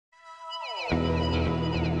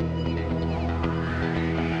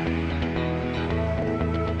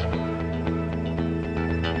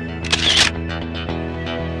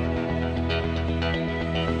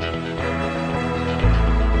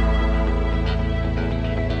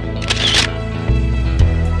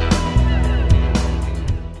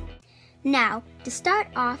Now, to start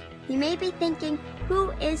off, you may be thinking,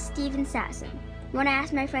 who is Steven Sasson? When I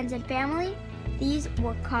asked my friends and family, these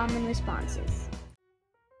were common responses.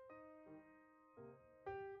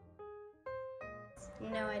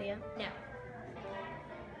 No idea. No.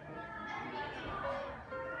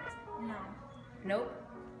 No. Nope.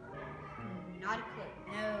 Not a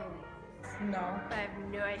clue. No. No. I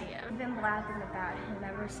have no idea. I've been blabbing about him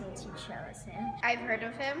ever since you chose him. I've heard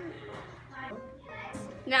of him.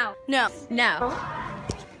 No. No. No.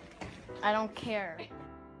 I don't care.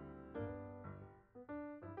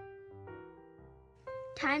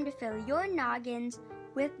 Time to fill your noggins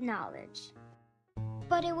with knowledge.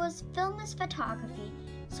 But it was film as photography,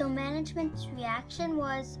 so management's reaction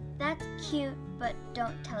was, that's cute, but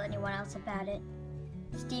don't tell anyone else about it.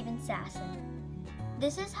 Steven Sasson.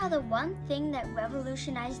 This is how the one thing that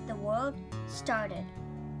revolutionized the world started.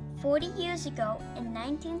 40 years ago, in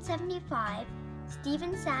 1975,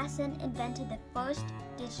 Steven Sasson invented the first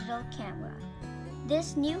digital camera.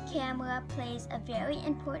 This new camera plays a very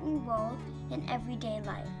important role in everyday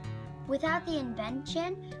life. Without the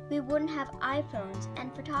invention, we wouldn't have iPhones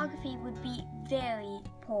and photography would be very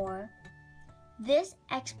poor. This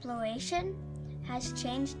exploration has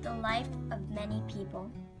changed the life of many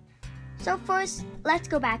people. So first, let's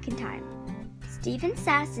go back in time. Steven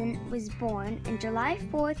Sasson was born on July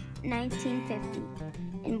 4th, 1950,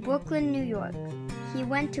 in Brooklyn, New York. He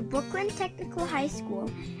went to Brooklyn Technical High School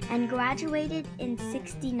and graduated in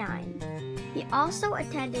 '69. He also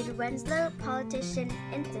attended Rensselaer Politician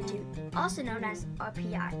Institute, also known as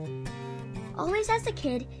RPI. Always as a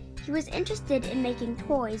kid, he was interested in making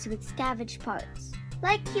toys with scavenged parts,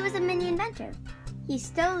 like he was a mini inventor. He's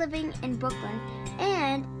still living in Brooklyn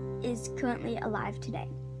and is currently alive today.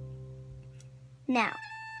 Now,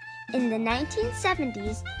 in the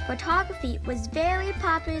 1970s, photography was very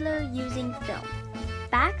popular using film.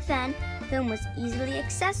 Back then, film was easily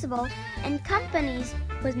accessible and companies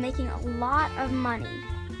was making a lot of money.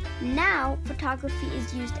 Now, photography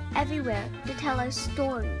is used everywhere to tell our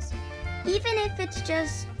stories, even if it's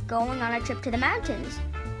just going on a trip to the mountains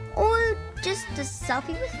or just a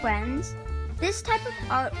selfie with friends. This type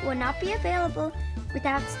of art would not be available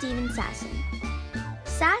without Steven Sasson.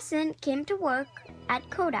 Sasson came to work at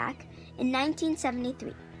Kodak in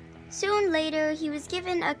 1973. Soon later, he was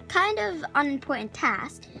given a kind of unimportant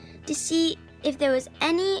task to see if there was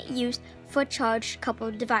any use for a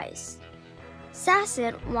charged-coupled device.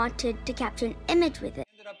 Sasson wanted to capture an image with it.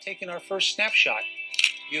 We ended up taking our first snapshot.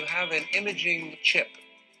 You have an imaging chip,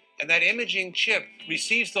 and that imaging chip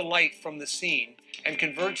receives the light from the scene and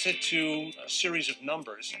converts it to a series of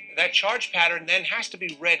numbers. That charge pattern then has to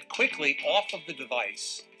be read quickly off of the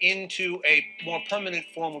device into a more permanent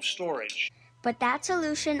form of storage. But that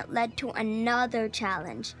solution led to another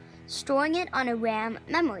challenge, storing it on a RAM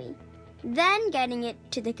memory, then getting it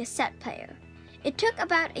to the cassette player. It took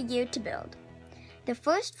about a year to build. The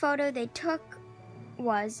first photo they took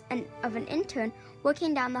was of an intern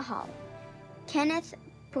working down the hall, Kenneth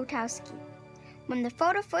Potowski. When the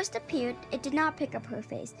photo first appeared, it did not pick up her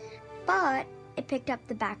face, but it picked up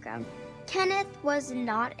the background. Kenneth was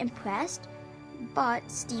not impressed, but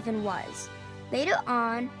Steven was. Later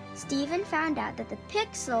on, Steven found out that the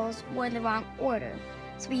pixels were in the wrong order,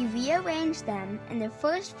 so he rearranged them, and the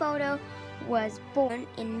first photo was born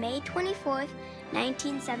in May 24th,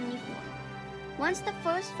 1974. Once the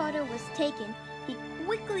first photo was taken, he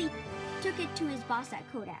quickly took it to his boss at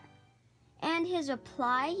Kodak. And his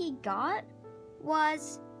reply he got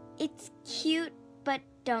was, "It's cute, but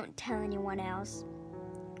don't tell anyone else."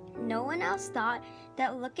 No one else thought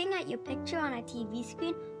that looking at your picture on a TV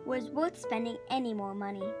screen was worth spending any more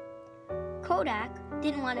money. Kodak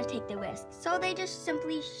didn't want to take the risk, so they just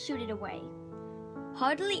simply shoot it away.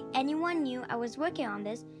 Hardly anyone knew I was working on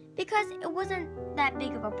this because it wasn't that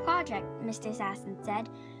big of a project, Mr. Sasson said.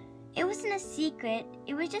 It wasn't a secret,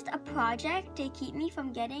 it was just a project to keep me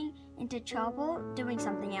from getting into trouble doing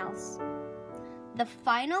something else. The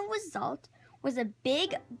final result was a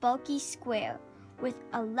big, bulky square with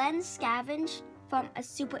a lens scavenged from a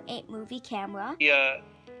Super 8 movie camera.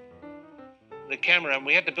 The camera, and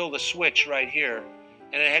we had to build a switch right here,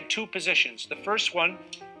 and it had two positions. The first one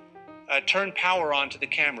turned power on to the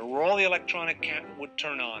camera, where all the electronic would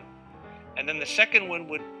turn on, and then the second one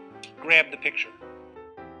would grab the picture.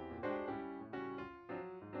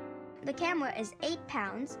 The camera is 8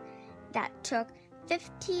 pounds. That took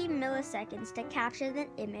 50 milliseconds to capture the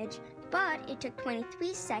image, but it took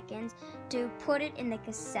 23 seconds to put it in the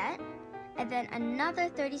cassette, and then another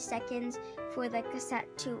 30 seconds for the cassette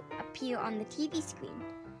to appear on the TV screen.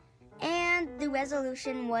 And the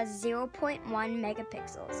resolution was 0.1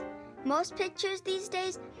 megapixels. Most pictures these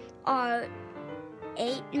days are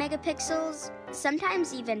 8 megapixels,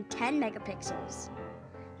 sometimes even 10 megapixels.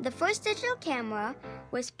 The first digital camera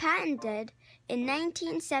was patented in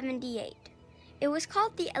 1978. It was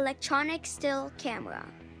called the electronic still camera.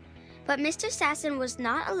 But Mr. Sasson was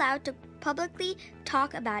not allowed to publicly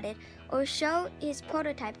talk about it or show his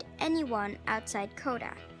prototype to anyone outside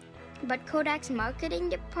Kodak. But Kodak's marketing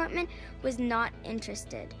department was not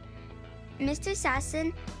interested. Mr.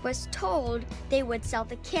 Sasson was told they would sell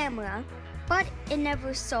the camera, but it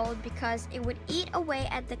never sold because it would eat away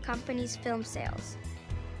at the company's film sales.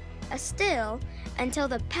 Still, until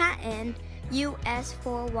the patent US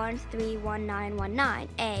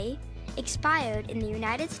 4131919A expired in the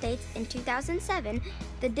United States in 2007,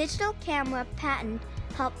 the digital camera patent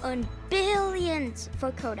helped earn billions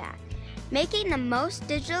for Kodak, making the most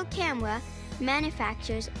digital camera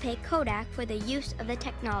manufacturers pay Kodak for the use of the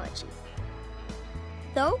technology.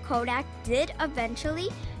 Though Kodak did eventually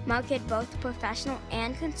market both professional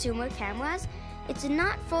and consumer cameras, it did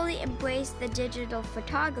not fully embrace the digital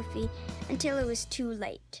photography until it was too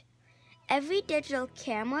late. Every digital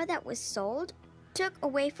camera that was sold took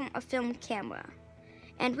away from a film camera,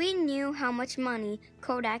 and we knew how much money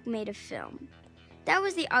Kodak made of film. That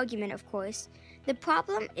was the argument, of course. The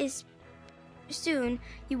problem is soon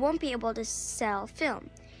you won't be able to sell film,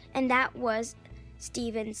 and that was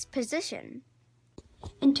Stephen's position.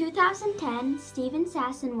 In 2010, Stephen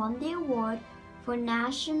Sasson won the award for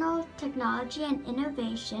National Technology and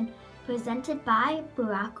Innovation presented by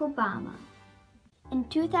Barack Obama. In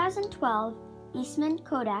 2012, Eastman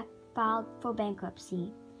Kodak filed for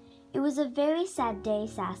bankruptcy. It was a very sad day,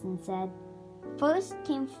 Sasson said. First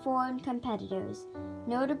came foreign competitors,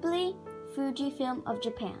 notably Fujifilm of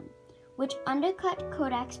Japan, which undercut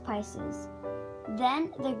Kodak's prices.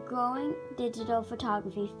 Then the growing digital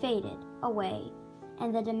photography faded away,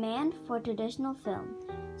 and the demand for traditional film,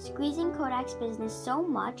 squeezing Kodak's business so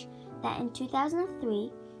much that in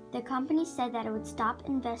 2003, the company said that it would stop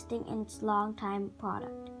investing in its long-time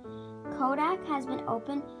product. Kodak has been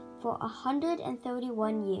open for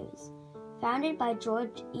 131 years. Founded by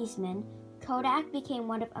George Eastman, Kodak became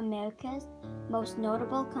one of America's most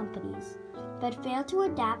notable companies, but failed to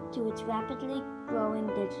adapt to its rapidly growing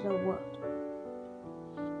digital world.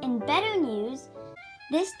 In better news,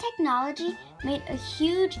 this technology made a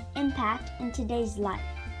huge impact in today's life,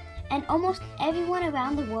 and almost everyone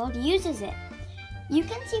around the world uses it. You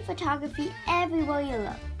can see photography everywhere you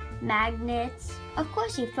look. Magnets, of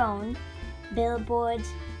course your phone, billboards,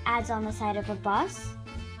 ads on the side of a bus.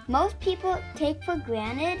 Most people take for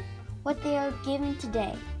granted what they are given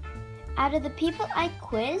today. Out of the people I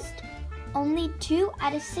quizzed, only 2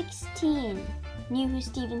 out of 16 knew who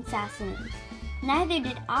Stephen Sasson is. Neither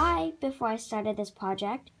did I before I started this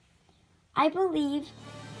project. I believe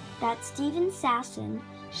that Stephen Sasson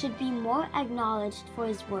should be more acknowledged for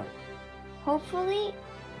his work. Hopefully,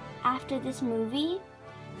 after this movie,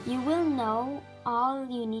 you will know all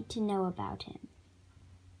you need to know about him.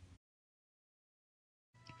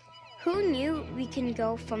 Who knew we can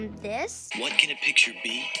go from this? What can a picture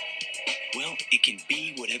be? Well, it can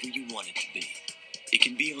be whatever you want it to be. It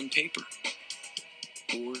can be on paper,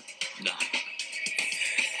 or not.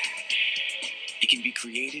 It can be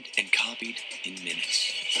created and copied in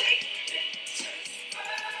minutes.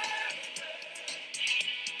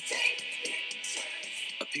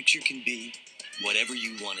 A picture can be whatever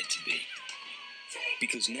you want it to be.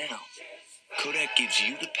 Because now, Kodak gives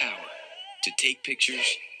you the power to take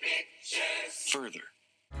pictures further.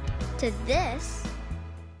 To this.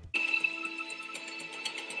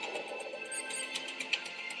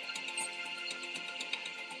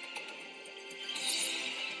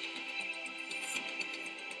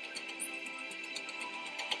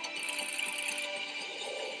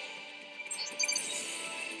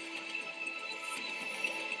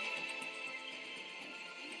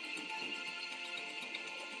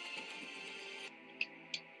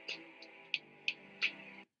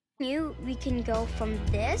 We can go from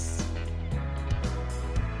this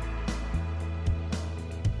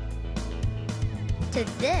to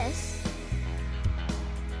this.